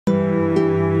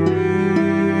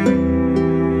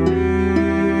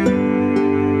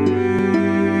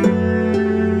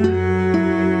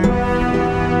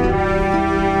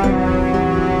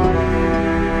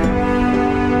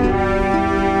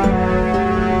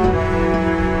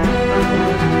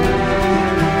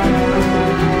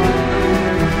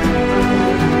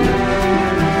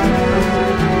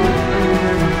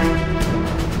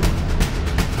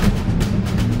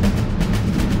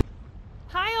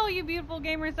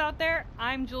out there,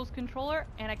 I'm Jules Controller,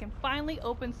 and I can finally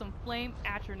open some Flame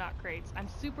Atronach crates. I'm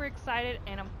super excited,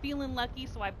 and I'm feeling lucky,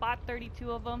 so I bought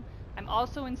 32 of them. I'm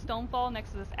also in Stonefall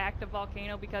next to this active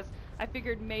volcano because I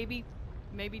figured maybe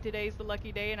today's the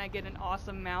lucky day and I get an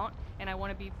awesome mount, and I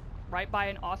want to be right by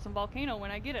an awesome volcano when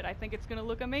I get it. I think it's going to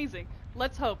look amazing.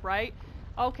 Let's hope, right?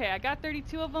 Okay, I got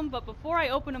 32 of them, but before I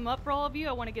open them up for all of you,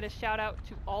 I want to get a shout out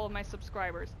to all of my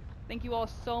subscribers. Thank you all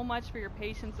so much for your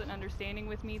patience and understanding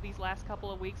with me these last couple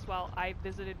of weeks while I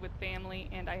visited with family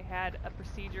and I had a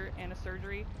procedure and a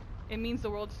surgery. It means the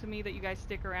world to me that you guys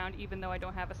stick around even though I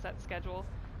don't have a set schedule.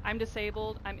 I'm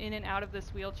disabled, I'm in and out of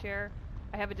this wheelchair,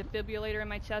 I have a defibrillator in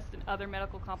my chest and other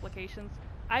medical complications.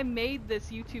 I made this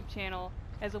YouTube channel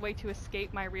as a way to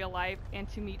escape my real life and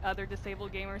to meet other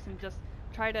disabled gamers and just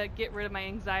try to get rid of my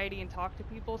anxiety and talk to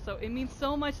people. So it means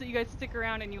so much that you guys stick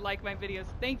around and you like my videos.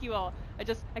 Thank you all.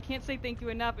 I can't say thank you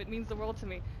enough. It means the world to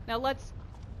me. Now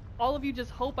all of you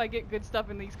just hope I get good stuff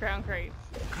in these crown crates.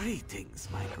 Greetings,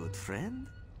 my good friend.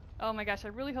 Oh my gosh, I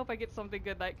really hope I get something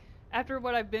good. Like, after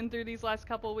what I've been through these last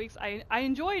couple of weeks, I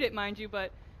enjoyed it, mind you,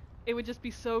 but it would just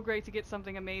be so great to get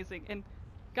something amazing. And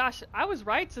gosh, I was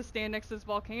right to stand next to this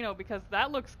volcano because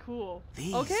that looks cool.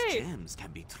 These okay. gems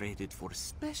can be traded for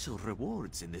special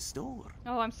rewards in the store.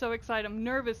 Oh, I'm so excited. I'm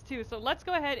nervous too. So let's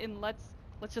go ahead and let's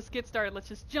just get started. Let's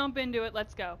just jump into it.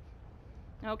 Let's go.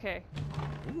 Okay.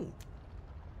 Ooh.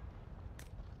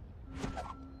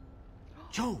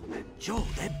 Joe,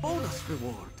 that bonus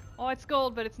reward. Oh, it's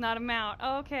gold, but it's not a mount.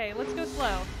 Oh, okay, let's go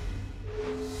slow.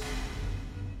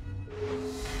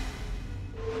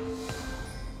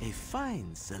 A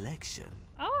fine selection.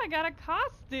 Oh, I got a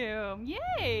costume.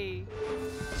 Yay!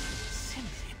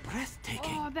 Simply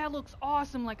breathtaking. Oh, that looks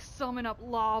awesome. Like summon up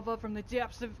lava from the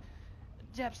depths of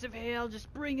hell.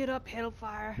 Just bring it up,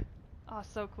 hellfire. Oh,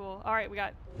 so cool. All right, we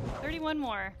got 31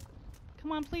 more.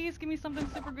 Come on, please, give me something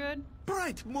super good.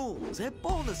 Bright moons, a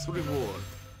bonus reward.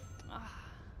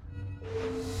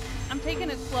 I'm taking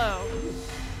it slow.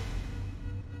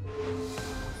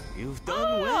 You've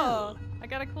done well. I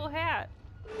got a cool hat.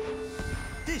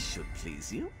 This should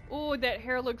please you. Oh, that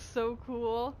hair looks so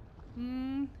cool.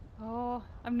 Oh,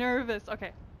 I'm nervous.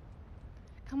 Okay.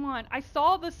 Come on. I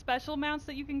saw the special mounts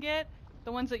that you can get.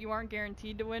 The ones that you aren't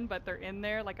guaranteed to win, but they're in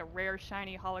there, like a rare,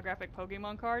 shiny, holographic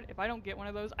Pokemon card. If I don't get one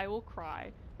of those, I will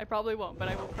cry. I probably won't, but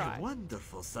I will cry. A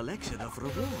wonderful selection of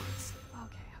rewards.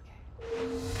 Okay.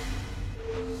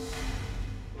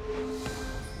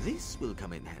 This will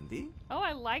come in handy. Oh,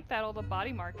 I like that, all the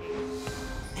body markings.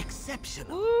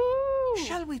 Exceptional. Ooh!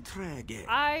 Shall we try again?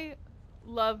 I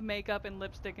love makeup and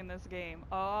lipstick in this game.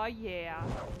 Oh, yeah.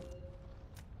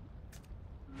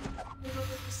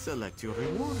 Select your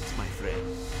rewards, my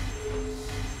friend.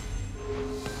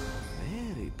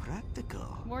 Very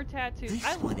practical. More tattoos.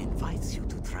 This one invites you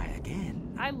to try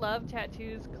again. I love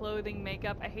tattoos, clothing,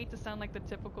 makeup. I hate to sound like the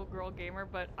typical girl gamer,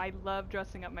 but I love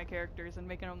dressing up my characters and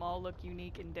making them all look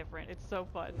unique and different. It's so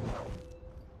fun.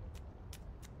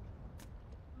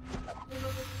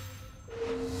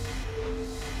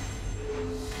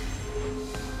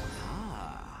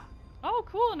 Ah. Oh,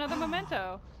 cool, another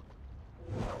memento.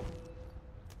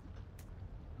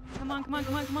 Come on, come on,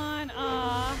 come on, come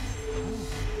on.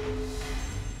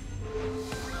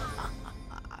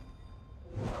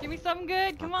 Give me something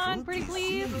good. Come on, pretty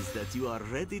please. Seems that you are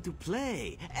ready to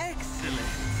play. Excellent.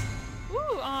 Ooh,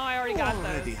 oh, I already got those.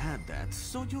 Already had that,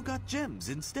 so you got gems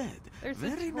instead. There's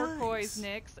Very this turquoise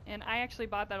nice. Nyx, and I actually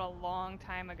bought that a long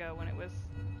time ago when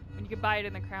you could buy it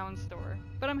in the Crown store.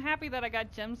 But I'm happy that I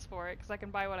got gems for it because I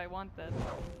can buy what I want then.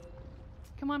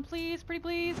 Come on, please, pretty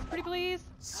please, pretty please.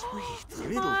 Sweet Come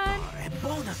riddle on. bar and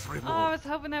bonus reward. Oh, I was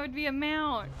hoping that would be a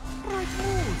mount. Bright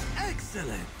moons,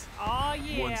 excellent. Oh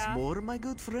yeah. Once more, my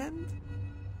good friend.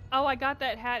 Oh, I got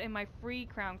that hat in my free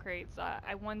crown crates.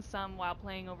 I won some while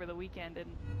playing over the weekend,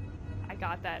 and I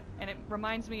got that. And it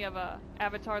reminds me of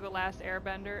Avatar: The Last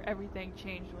Airbender. Everything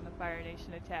changed when the Fire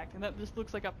Nation attacked, and that just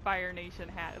looks like a Fire Nation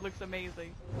hat. It looks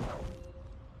amazing.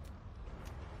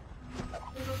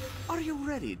 Are you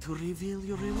ready to reveal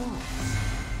your rewards?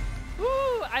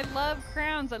 Ooh, I love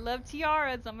crowns. I love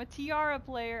tiaras. I'm a tiara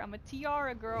player. I'm a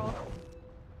tiara girl.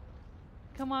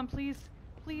 Come on, please.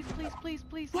 Please, please, please,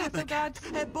 please. Yes, oh God.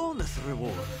 A bonus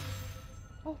reward.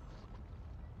 Oh.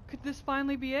 Could this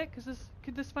finally be it?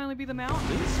 Could this finally be the mount? Oh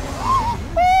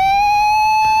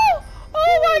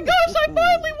my gosh, I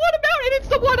finally won a mount, and it's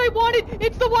the one I wanted!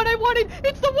 It's the one I wanted!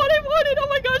 It's the one I wanted! Oh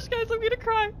my gosh, guys, I'm gonna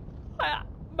cry.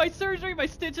 My surgery, my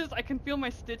stitches, I can feel my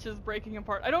stitches breaking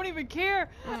apart. I don't even care.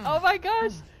 Oh my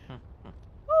gosh.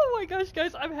 Oh my gosh,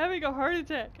 guys, I'm having a heart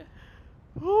attack.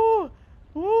 Ooh,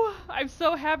 I'm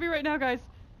so happy right now, guys.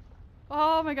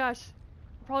 Oh my gosh.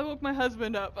 probably woke my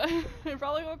husband up. I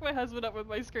probably woke my husband up with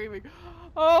my screaming.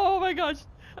 Oh my gosh.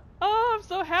 Oh, I'm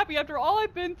so happy after all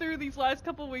I've been through these last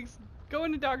couple weeks,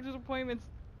 going to doctor's appointments,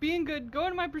 being good, going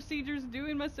to my procedures,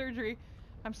 doing my surgery.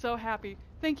 I'm so happy.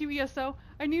 Thank you, ESO.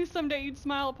 I knew someday you'd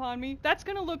smile upon me. That's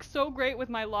gonna look so great with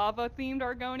my lava-themed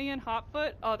Argonian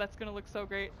Hotfoot. Oh, that's gonna look so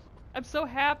great. I'm so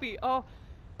happy. Oh,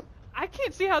 I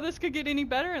can't see how this could get any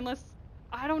better unless,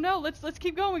 I don't know. Let's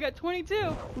keep going. We got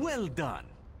 22. Well done.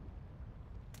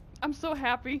 I'm so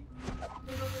happy.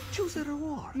 Choose a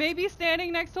reward. Maybe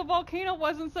standing next to a volcano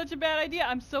wasn't such a bad idea.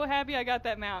 I'm so happy I got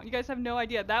that mount. You guys have no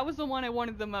idea. That was the one I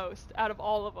wanted the most out of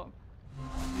all of them.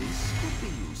 This could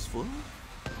be useful.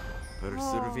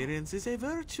 Perseverance is a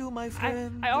virtue, my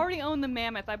friend. I already own the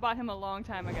mammoth. I bought him a long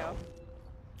time ago.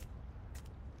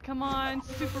 Come on,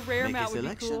 super rare mount would be cool.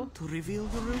 Make a selection to reveal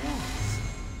the rewards.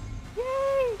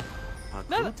 Yay!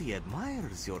 Pakruti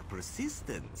admires your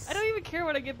persistence. I don't even care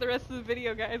what I get the rest of the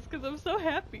video, guys, because I'm so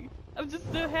happy. I'm just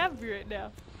so happy right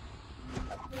now.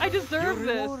 I deserve this.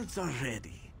 Your rewards are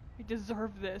ready. I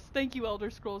deserve this. Thank you,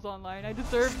 Elder Scrolls Online. I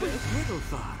deserve this.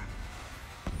 Middlethar.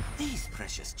 These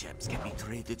precious gems can be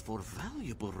traded for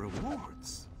valuable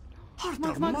rewards. Heart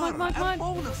of Mara, a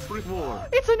bonus reward.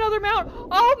 It's another mount.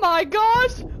 Oh my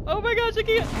gosh. Oh my gosh, I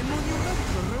can't. A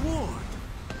monumental reward.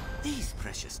 These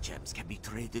precious gems can be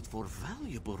traded for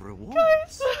valuable rewards.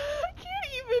 Guys,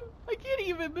 I can't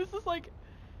even. This is like,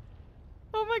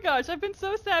 oh my gosh, I've been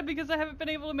so sad because I haven't been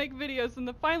able to make videos,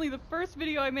 and finally the first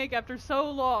video I make after so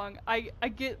long, I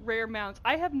get rare mounts.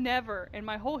 I have never, in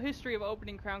my whole history of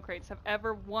opening crown crates, have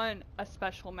ever won a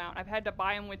special mount. I've had to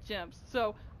buy them with gems.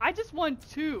 So, I just won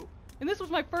 2, and this was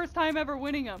my first time ever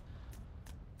winning them.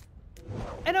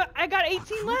 And I got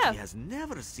 18 left. He has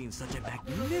never seen such a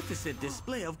magnificent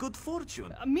display of good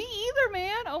fortune. Me either,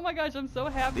 man. Oh my gosh, I'm so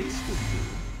happy. This will do.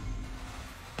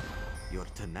 Your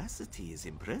tenacity is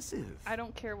impressive. I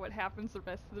don't care what happens the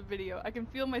rest of the video. I can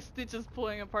feel my stitches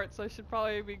pulling apart, so I should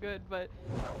probably be good, but...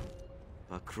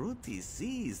 Pakruti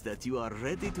sees that you are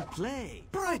ready to play.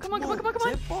 Bright come on, come on, come on, come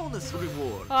on. A bonus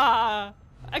reward. Ah,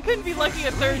 I couldn't be lucky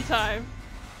a third time.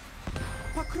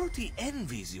 Pakruti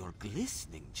envies your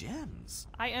glistening gems.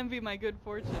 I envy my good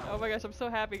fortune. Oh my gosh, I'm so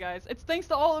happy, guys. It's thanks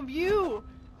to all of you.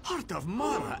 Heart of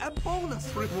Mara, a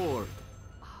bonus reward.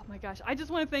 Oh my gosh, I just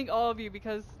want to thank all of you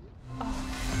because...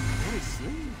 Very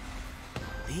slim.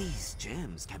 These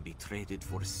gems can be traded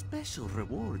for special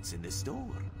rewards in the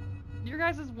store. Your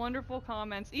guys' wonderful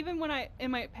comments, even when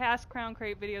in my past Crown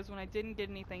Crate videos when I didn't get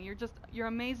anything, your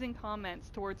amazing comments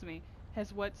towards me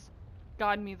has what's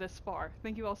gotten me this far.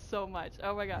 Thank you all so much.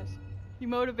 Oh my gosh. You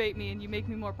motivate me and you make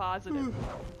me more positive.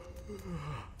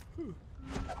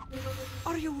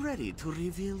 Are you ready to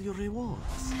reveal your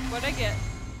rewards? What'd I get?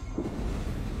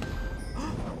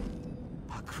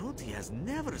 Pakruti has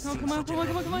never seen come on, such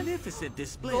a magnificent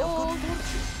display of good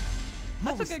fortune.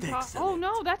 That's a good costume. Oh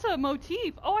no, that's a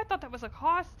motif. Oh, I thought that was a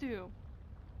costume.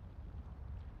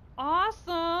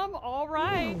 Awesome. All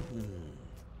right.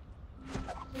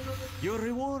 Your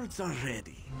rewards are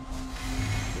ready.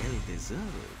 Well deserved.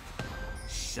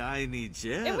 Shiny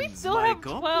gems. And we still my have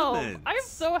 12. compliments. I'm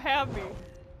so happy.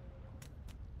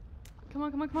 Come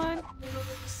on, come on, come on.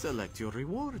 Select your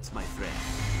rewards, my friend.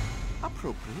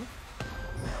 Appropriate.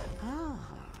 Ah.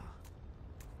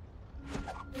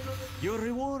 Your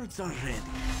rewards are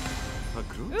ready.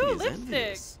 Pakruti Ooh, is lipstick.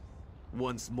 envious.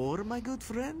 Once more, my good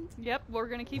friend? Yep, we're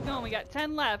gonna keep going. We got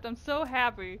 10 left. I'm so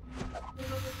happy.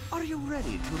 Are you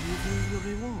ready to reveal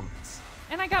your rewards?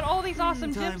 And I got all these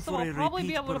awesome Time gems, so for I'll a probably be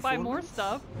repeat able to buy more performance?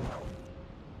 stuff.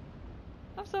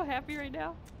 I'm so happy right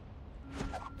now.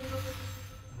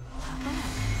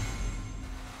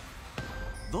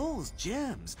 Those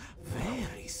gems,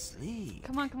 very sleek.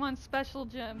 Come on, special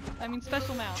gem. I mean,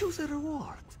 special mount. Choose a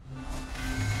reward.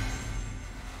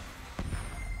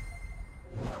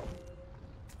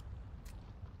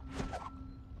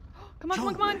 Come on, come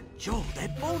on, come on. Yo,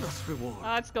 that bonus reward.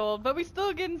 That's gold, but we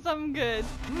still getting something good.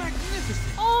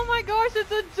 Magnificent. Oh my gosh,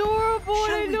 it's adorable.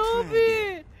 Shall I we love try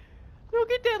again? it.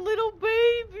 Look at that little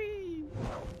baby.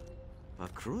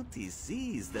 Pakruti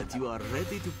sees that you are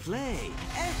ready to play.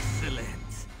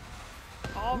 Excellent.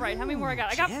 All right, how many more I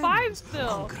got? I got Gems. 5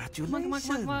 still. Congratulations. Come on, come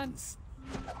on, come on,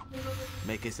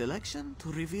 Make a selection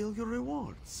to reveal your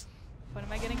rewards. What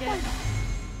am I gonna get?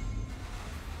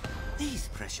 These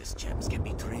precious gems can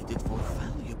be traded for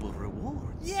valuable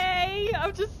rewards. Yay!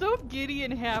 I'm just so giddy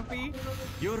and happy.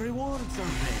 Your rewards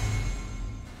are ready.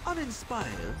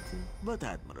 Uninspired, but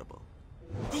admirable.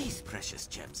 These precious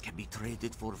gems can be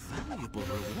traded for valuable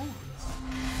rewards.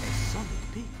 A solid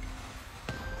pick.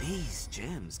 These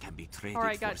gems can be traded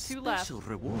Alright, for got 2 left. special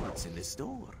rewards in the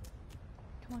store.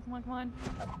 Come on, come on,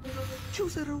 come on.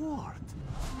 Choose a reward.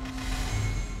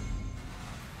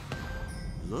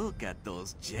 Look at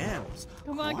those gems.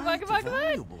 Come on, come on, Quite come on, come on.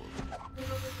 valuable.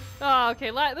 Oh,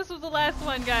 okay, this was the last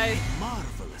one, guys.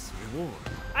 Marvelous reward.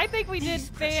 I think we did These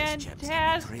precious gems can be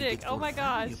fantastic. traded Oh for my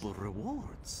gosh. valuable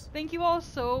rewards. Thank you all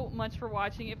so much for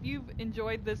watching. If you've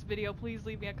enjoyed this video, please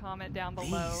leave me a comment down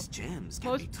below. These gems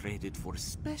can be traded for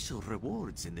special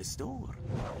rewards in the store.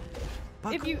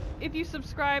 If you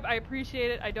subscribe, I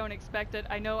appreciate it. I don't expect it.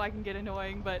 I know I can get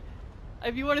annoying, but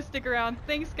if you want to stick around,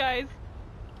 thanks guys.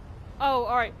 Oh,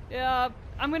 alright.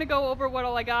 I'm gonna go over what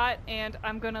all I got, and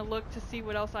I'm gonna look to see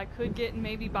what else I could get and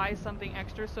maybe buy something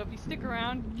extra. So if you stick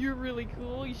around, you're really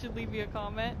cool. You should leave me a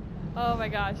comment. Oh my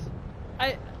gosh.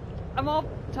 I'm all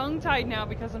tongue-tied now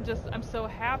because I'm so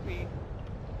happy.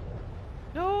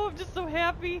 No, I'm just so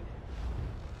happy.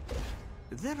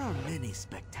 There are many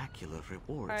spectacular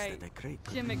rewards that a crate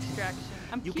could gem contain. extraction.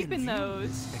 I'm You keeping can view those.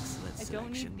 this excellent I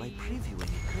don't selection need by these. previewing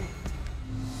a crate.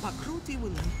 Pakruti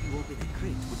will help you open a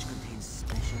crate which contains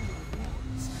special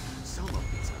rewards. Some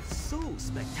of these are so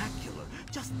spectacular,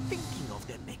 just thinking of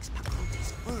them makes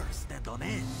Pakruti's fur stand on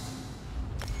end.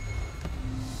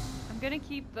 I'm gonna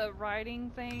keep the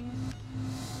writing things,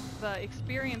 the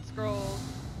experience scrolls.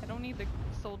 I don't need the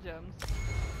soul gems.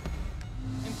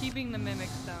 I'm keeping the mimic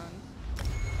stones.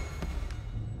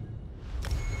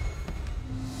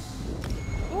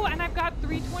 Oh, and I've got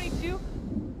 322.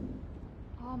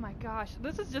 Oh my gosh,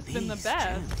 this has just been the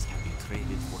best. These gems can be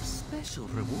traded for special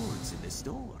rewards in the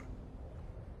store.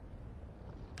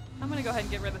 I'm gonna go ahead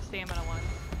and get rid of the stamina ones.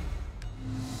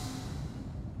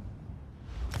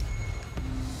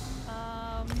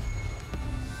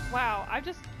 Wow,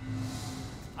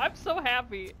 I'm so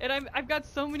happy, and I've got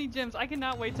so many gems. I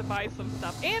cannot wait to buy some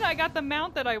stuff, and I got the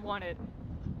mount that I wanted.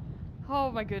 Oh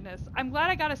my goodness, I'm glad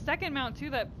I got a second mount too.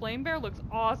 That flame bear looks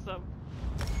awesome.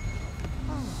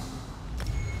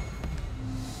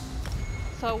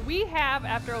 So we have,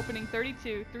 after opening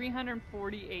 32,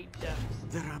 348 gems.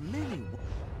 There are many.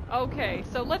 Okay,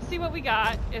 so let's see what we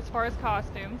got as far as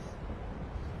costumes.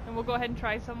 And we'll go ahead and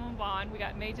try some of them on. We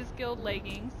got Mage's Guild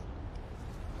leggings.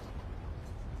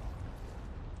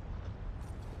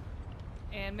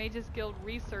 And Mage's Guild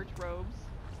research robes.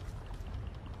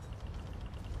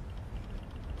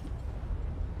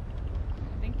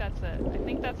 I think that's it. I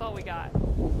think that's all we got.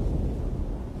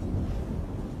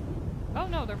 Oh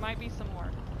no, there might be some more.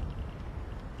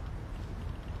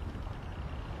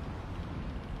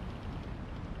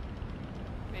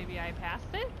 Maybe I passed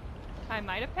it? I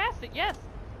might have passed it, yes!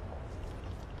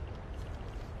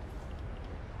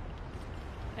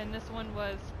 And this one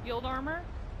was field armor.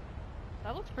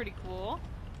 That looks pretty cool.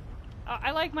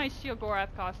 I like my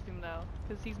Sheogorath costume though,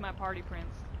 because he's my party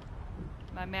prince.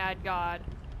 My mad god.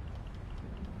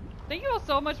 Thank you all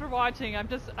so much for watching. I'm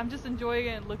just enjoying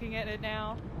it and looking at it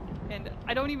now. And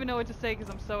I don't even know what to say because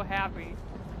I'm so happy.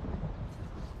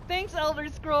 Thanks, Elder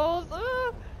Scrolls!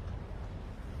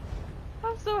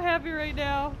 I'm so happy right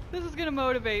now. This is gonna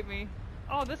motivate me.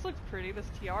 Oh, this looks pretty, this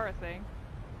tiara thing.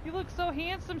 You look so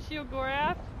handsome,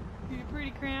 Sheogorath. You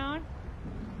pretty crown.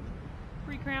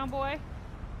 Pretty crown boy.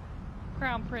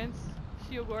 Crown Prince,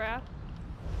 Sheogorath.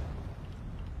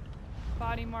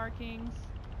 Body markings.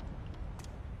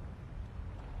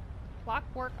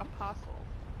 Clockwork Apostle.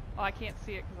 Oh, I can't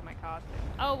see it because of my costume.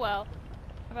 Oh well.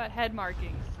 How about head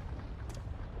markings?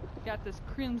 Got this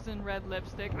crimson red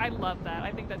lipstick. I love that.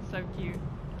 I think that's so cute.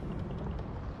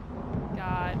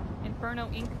 Got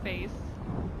Inferno ink face.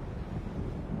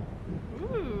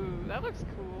 Ooh, that looks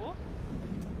cool.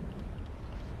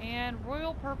 And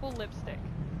royal purple lipstick.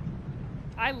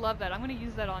 I love that. I'm gonna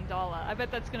use that on Dala. I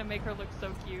bet that's gonna make her look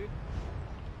so cute.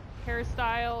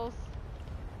 Hairstyles.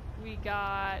 We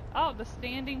got, oh, the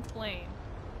standing flame.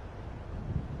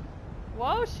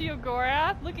 Whoa,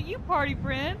 Sheogorath, look at you, party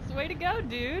prince. Way to go,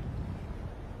 dude.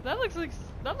 That looks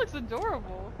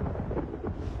adorable.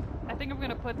 I think I'm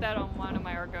gonna put that on one of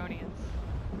my Argonians.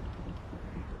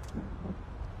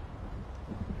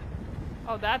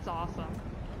 Oh, that's awesome.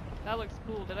 That looks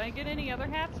cool. Did I get any other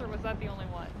hats, or was that the only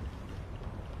one?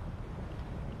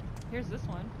 Here's this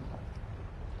one.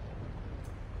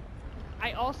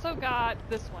 I also got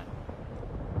this one.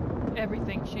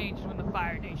 Everything changed when the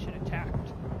Fire Nation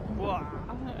attacked. Wow.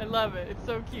 I love it. It's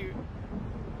so cute.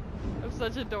 I'm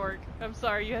such a dork. I'm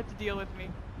sorry you had to deal with me.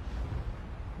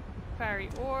 Fiery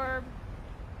orb.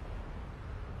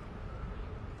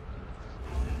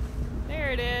 There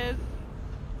it is.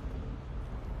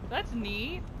 That's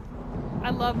neat. I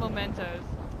love mementos.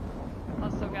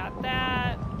 Also got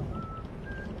that.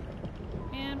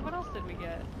 And what else did we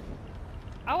get?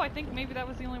 Oh, I think maybe that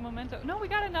was the only memento. No, we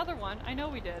got another one. I know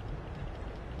we did.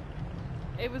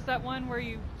 It was that one where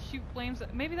you shoot flames.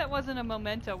 Maybe that wasn't a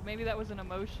memento. Maybe that was an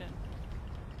emotion.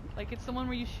 Like, it's the one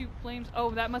where you shoot flames.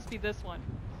 Oh, that must be this one.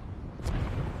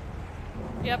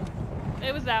 Yep,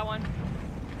 it was that one.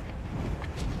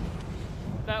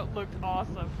 That looked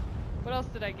awesome. What else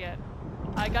did I get?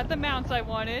 I got the mounts I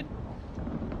wanted.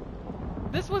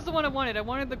 This was the one I wanted. I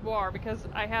wanted the Guar because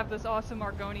I have this awesome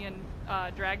Argonian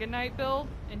Dragon Knight build,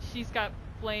 and she's got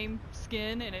flame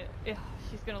skin, and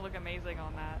she's gonna look amazing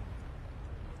on that.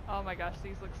 Oh my gosh,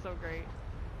 these look so great.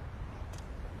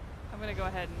 I'm gonna go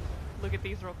ahead and look at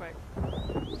these real quick.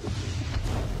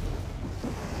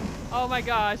 Oh my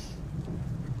gosh.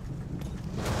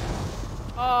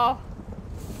 Oh,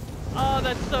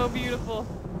 that's so beautiful.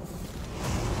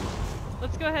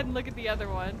 Let's go ahead and look at the other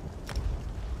one.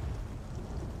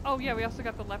 Oh yeah, we also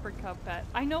got the leopard cub pet.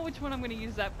 I know which one I'm going to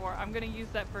use that for. I'm going to use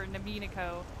that for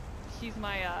Naminiko. She's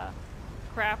my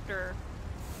crafter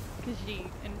Khajiit,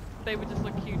 and they would just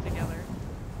look cute together.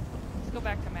 Let's go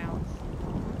back to mounts.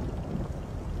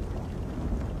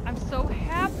 I'm so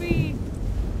happy!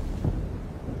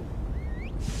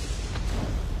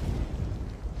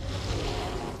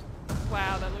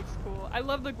 Wow, that looks cool. I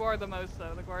love the Guar the most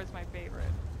though. The Guar is my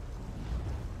favorite.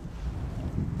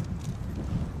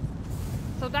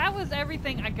 So that was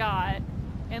everything I got,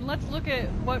 and let's look at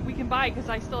what we can buy because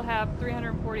I still have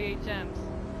 348 gems,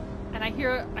 and I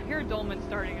hear a dolmen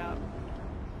starting up.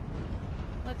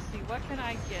 Let's see, what can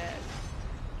I get?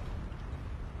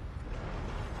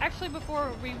 Actually,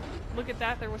 before we look at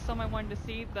that, there was some I wanted to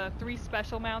see. The 3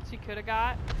 special mounts you could have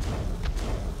got.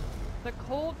 The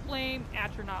Cold Flame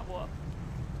Atronach Wolf.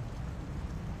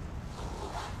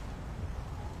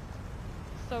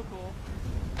 So cool.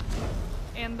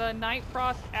 And the Night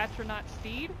Frost Atronach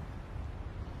Steed.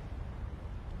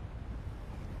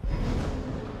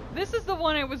 This is the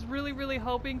one I was really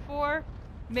hoping for.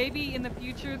 Maybe in the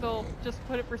future they'll just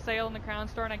put it for sale in the Crown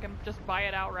Store and I can just buy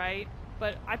it outright.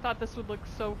 But I thought this would look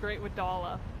so great with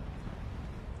Dala.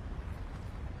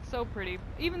 So pretty.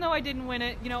 Even though I didn't win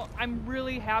it, you know, I'm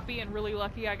really happy and really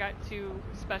lucky I got 2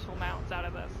 special mounts out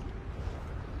of this.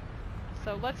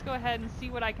 So let's go ahead and see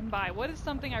what I can buy. What is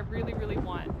something I really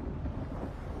want?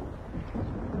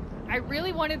 I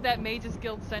really wanted that Mage's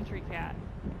Guild Sentry Cat.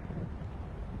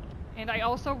 And I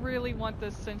also really want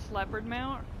this Cinch Leopard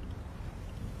mount.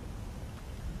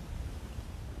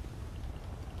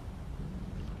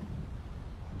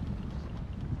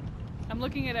 I'm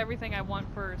looking at everything I want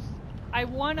first. I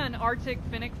won an Arctic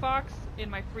Finnick Fox in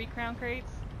my free crown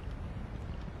crates.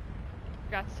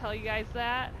 Forgot to tell you guys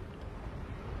that.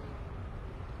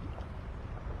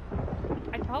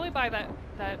 I'd probably buy that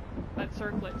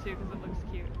circlet too because it looks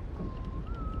cute.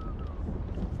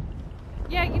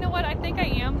 Yeah, you know what? I think I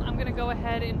am. I'm gonna go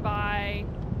ahead and buy,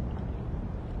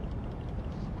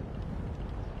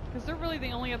 because they're really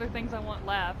the only other things I want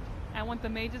left. I want the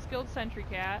Mage's Guild Sentry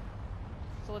Cat.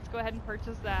 So let's go ahead and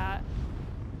purchase that.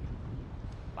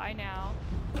 Buy now.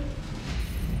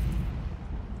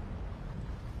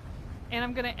 And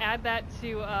I'm gonna add that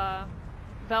to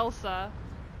Velsa,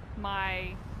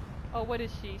 my, oh, what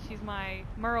is she? She's my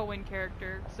Merylwyn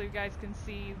character, so you guys can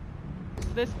see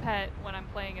this pet when I'm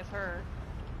playing as her.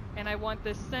 And I want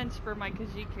this Cinch for my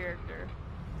Khajiit character,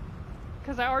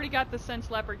 because I already got the Cinch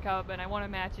Leopard Cub and I want a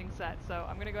matching set, so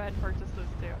I'm gonna go ahead and purchase this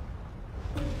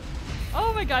too.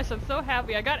 Oh my gosh, I'm so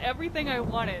happy. I got everything I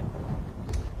wanted.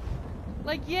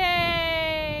 Like,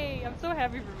 yay! I'm so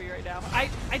happy for me right now.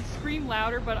 I'd scream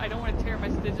louder, but I don't want to tear my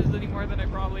stitches any more than I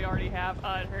probably already have.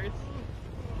 It hurts.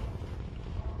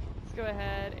 Let's go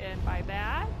ahead and buy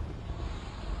that.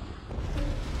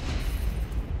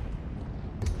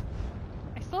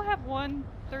 I still have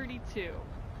 132.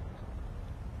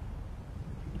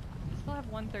 I still have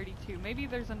 132. Maybe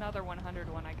there's another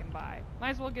 100 one I can buy.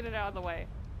 Might as well get it out of the way.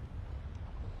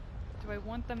 Do I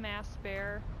want the masked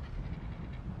bear?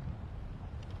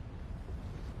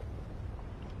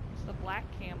 It's the black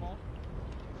camel.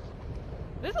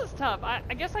 This is tough. I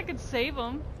guess I could save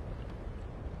them.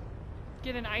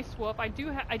 Get an ice wolf. I do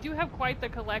have quite the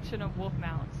collection of wolf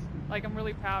mounts. Like, I'm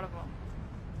really proud of them.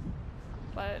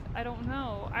 But I don't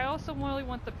know. I also really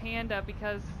want the panda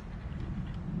because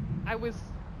I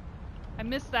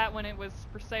missed that when it was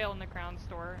for sale in the Crown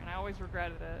Store, and I always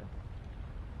regretted it.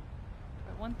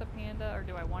 Do I want the panda or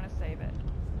do I want to save it?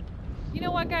 You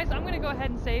know what, guys? I'm going to go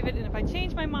ahead and save it, and if I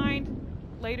change my mind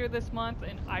later this month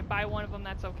and I buy one of them,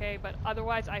 that's okay. But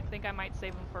otherwise, I think I might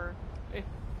save them for if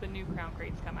the new Crown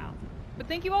Crates come out. But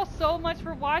thank you all so much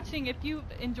for watching. If you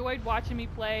enjoyed watching me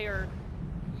play, or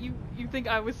you think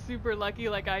I was super lucky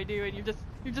like I do, and you're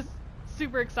just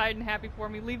super excited and happy for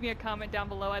me, leave me a comment down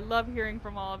below. I love hearing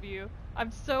from all of you. I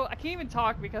can't even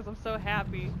talk because I'm so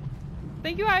happy.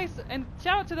 Thank you guys, and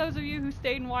shout out to those of you who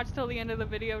stayed and watched till the end of the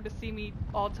video to see me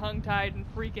all tongue-tied and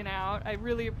freaking out. I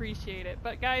really appreciate it.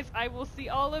 But guys, I will see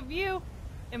all of you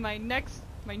in my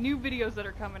new videos that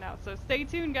are coming out. So stay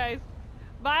tuned, guys.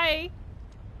 Bye!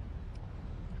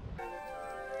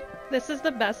 This is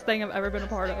the best thing I've ever been a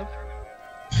part of.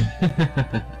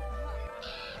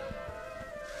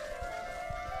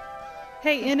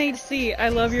 Hey, NHC, I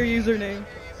love your username.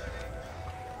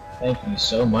 Thank you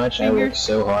so much. I worked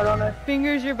so hard on it.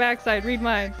 Fingers your backside. Read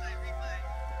mine.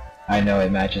 I know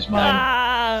it matches mine.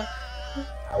 Ah!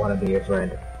 I want to be your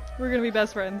friend. We're gonna be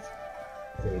best friends.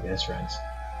 We're gonna be best friends.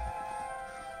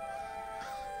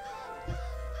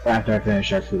 After I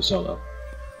finish our food solo.